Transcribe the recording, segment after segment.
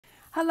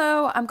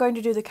Hello, I'm going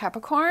to do the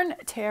Capricorn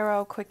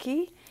Tarot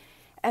Quickie,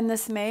 and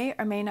this may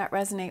or may not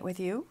resonate with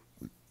you.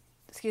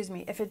 Excuse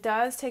me. If it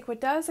does, take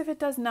what does. If it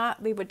does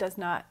not, leave what does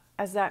not,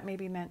 as that may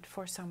be meant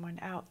for someone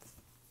else.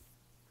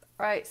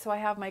 All right, so I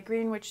have my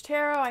Green Witch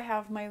Tarot, I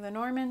have my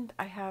Lenormand,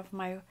 I have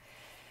my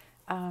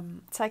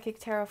Psychic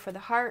Tarot for the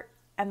heart,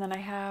 and then I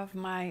have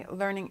my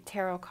Learning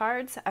Tarot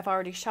cards. I've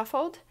already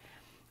shuffled,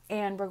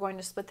 and we're going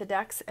to split the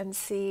decks and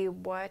see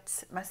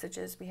what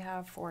messages we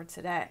have for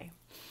today.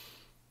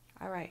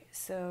 All right,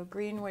 so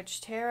Green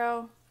Witch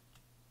Tarot.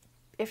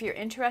 If you're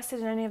interested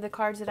in any of the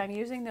cards that I'm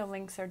using, the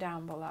links are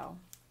down below.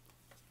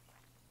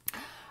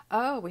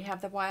 Oh, we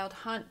have the Wild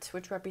Hunt,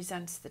 which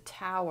represents the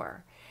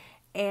Tower.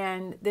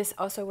 And this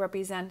also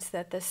represents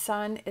that the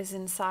sun is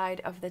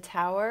inside of the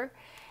tower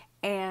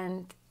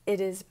and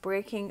it is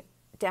breaking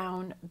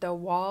down the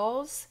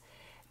walls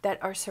that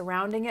are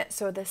surrounding it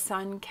so the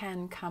sun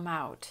can come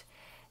out.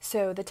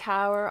 So the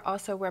tower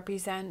also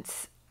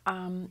represents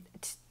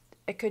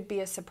it could be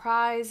a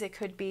surprise, it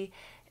could be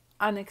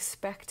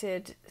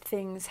unexpected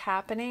things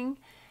happening,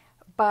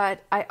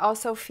 but I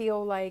also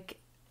feel like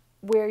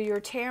where you're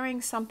tearing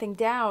something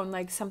down,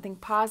 like something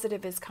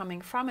positive is coming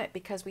from it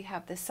because we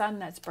have the sun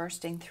that's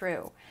bursting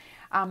through.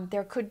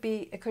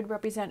 It could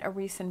represent a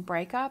recent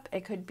breakup.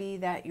 It could be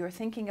that you're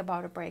thinking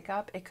about a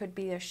breakup. It could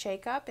be a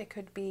shakeup. It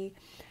could be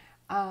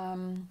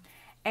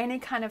any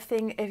kind of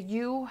thing. If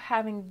you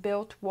having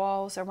built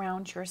walls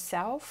around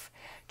yourself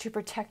to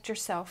protect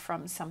yourself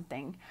from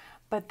something,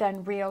 but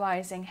then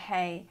realizing,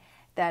 hey,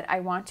 that I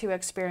want to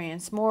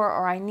experience more,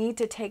 or I need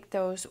to take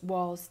those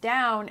walls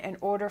down in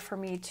order for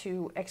me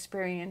to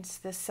experience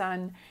the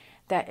sun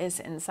that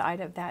is inside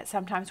of that.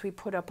 Sometimes we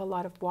put up a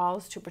lot of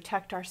walls to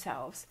protect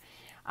ourselves.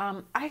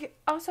 I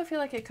also feel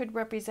like it could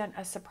represent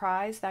a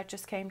surprise. That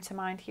just came to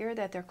mind here,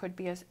 that there could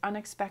be an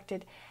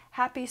unexpected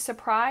happy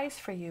surprise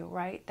for you,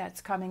 right?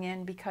 That's coming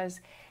in because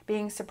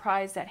being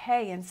surprised that,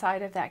 hey,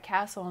 inside of that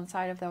castle,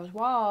 inside of those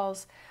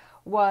walls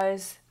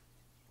was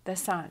the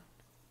sun.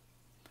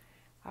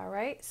 All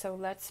right, so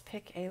let's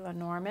pick a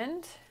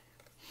Lenormand.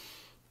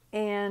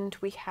 And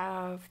we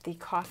have the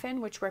Coffin,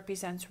 which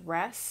represents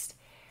rest,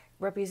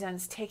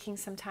 represents taking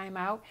some time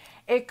out.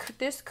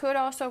 This could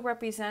also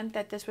represent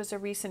that this was a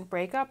recent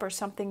breakup or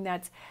something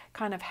that's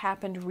kind of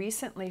happened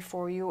recently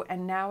for you,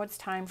 and now it's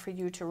time for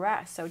you to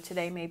rest. So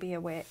today may be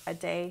a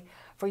day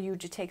for you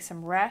to take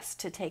some rest,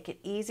 to take it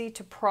easy,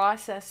 to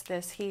process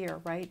this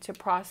here, right? To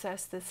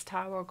process this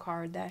Tower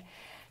card, that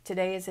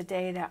today is a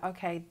day that,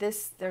 okay,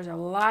 there's a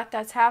lot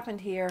that's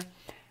happened here,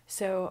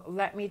 so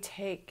let me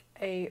take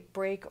a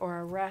break or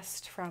a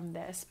rest from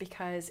this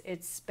because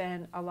it's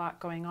been a lot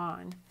going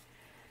on.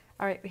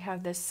 All right, we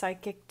have this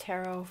Psychic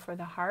Tarot for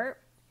the heart.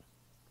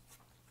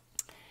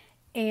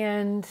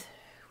 And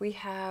we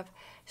have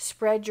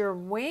Spread Your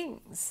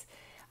Wings,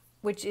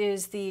 which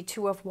is the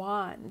Two of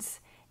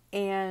Wands.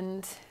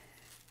 And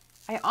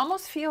I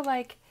almost feel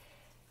like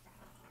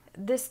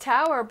this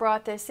tower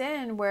brought this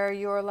in where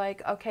you're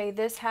like, okay,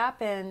 this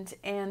happened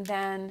and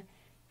then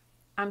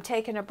I'm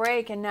taking a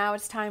break and now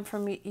it's time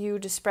for you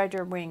to spread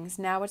your wings.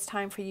 Now it's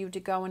time for you to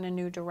go in a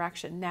new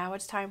direction. Now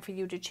it's time for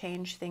you to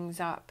change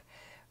things up,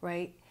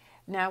 right?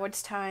 Now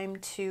it's time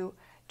to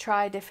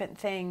try different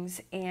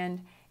things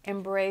and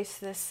embrace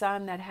the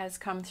sun that has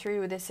come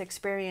through this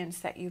experience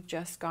that you've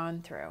just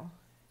gone through.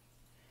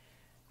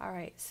 All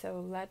right,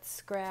 so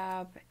let's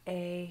grab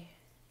a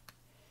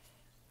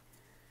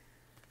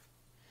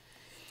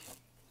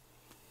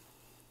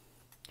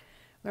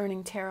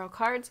Learning Tarot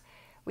cards.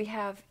 We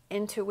have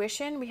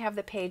Intuition. We have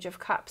the Page of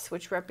Cups,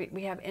 which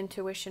we have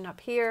intuition up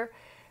here.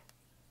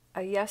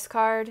 A Yes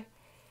card.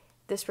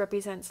 This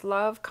represents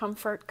love,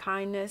 comfort,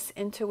 kindness,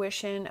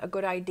 intuition, a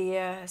good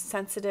idea,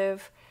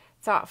 sensitive,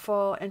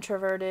 thoughtful,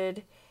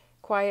 introverted,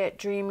 quiet,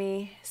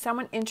 dreamy,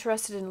 someone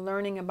interested in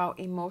learning about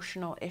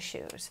emotional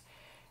issues.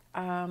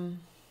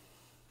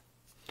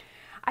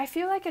 I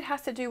feel like it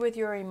has to do with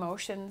your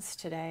emotions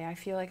today. I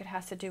feel like it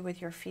has to do with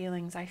your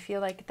feelings. I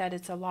feel like that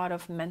it's a lot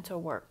of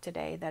mental work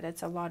today, that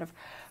it's a lot of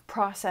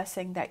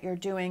processing that you're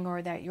doing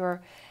or that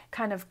you're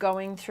kind of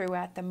going through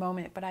at the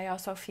moment. But I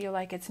also feel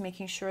like it's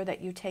making sure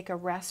that you take a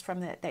rest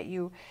from it, that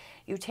you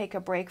take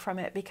a break from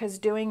it, because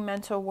doing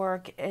mental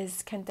work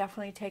can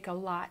definitely take a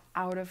lot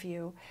out of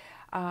you.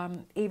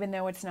 Even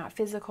though it's not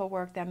physical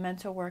work, that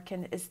mental work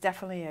is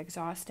definitely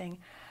exhausting.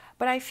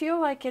 But I feel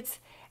like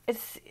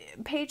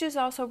pages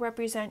also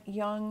represent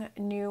young,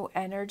 new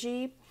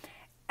energy.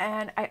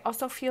 And I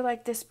also feel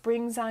like this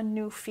brings on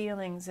new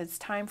feelings. It's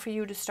time for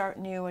you to start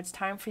new. It's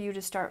time for you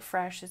to start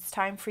fresh. It's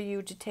time for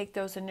you to take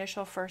those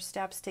initial first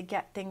steps to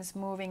get things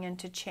moving and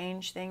to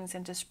change things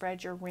and to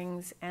spread your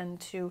wings and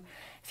to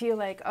feel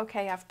like,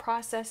 okay, I've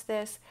processed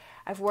this.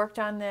 I've worked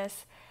on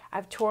this.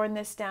 I've torn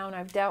this down.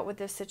 I've dealt with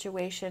this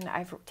situation.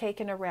 I've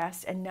taken a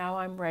rest, and now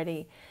I'm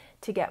ready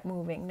to get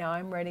moving. Now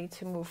I'm ready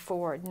to move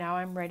forward. Now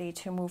I'm ready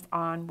to move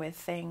on with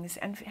things,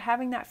 and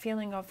having that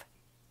feeling of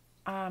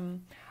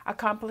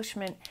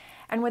accomplishment.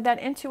 And with that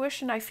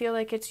intuition, I feel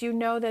like it's, you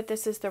know, that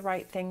this is the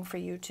right thing for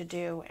you to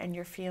do, and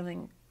you're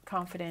feeling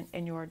confident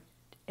in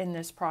in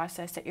this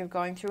process that you're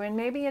going through. And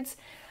maybe it's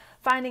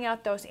finding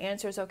out those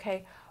answers.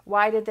 Okay,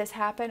 why did this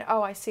happen?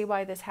 Oh, I see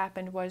why this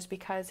happened was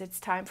because it's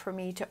time for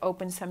me to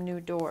open some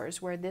new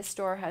doors. Where this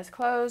door has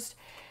closed,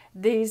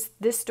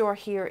 this door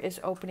here is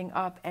opening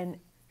up, and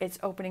it's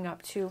opening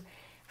up to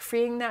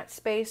freeing that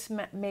space,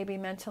 maybe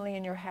mentally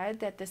in your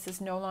head, that this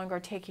is no longer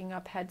taking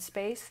up head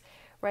space,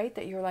 right?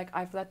 That you're like,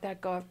 I've let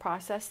that go, I've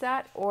processed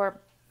that. Or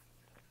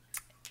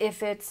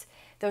if it's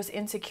those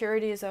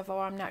insecurities of, oh,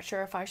 I'm not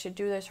sure if I should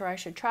do this or I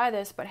should try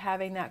this, but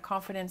having that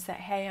confidence that,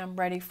 hey, I'm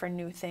ready for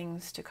new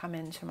things to come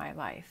into my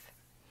life.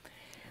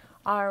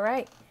 All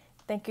right.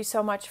 Thank you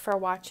so much for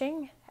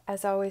watching.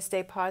 As always,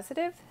 stay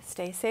positive,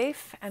 stay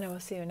safe, and I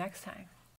will see you next time.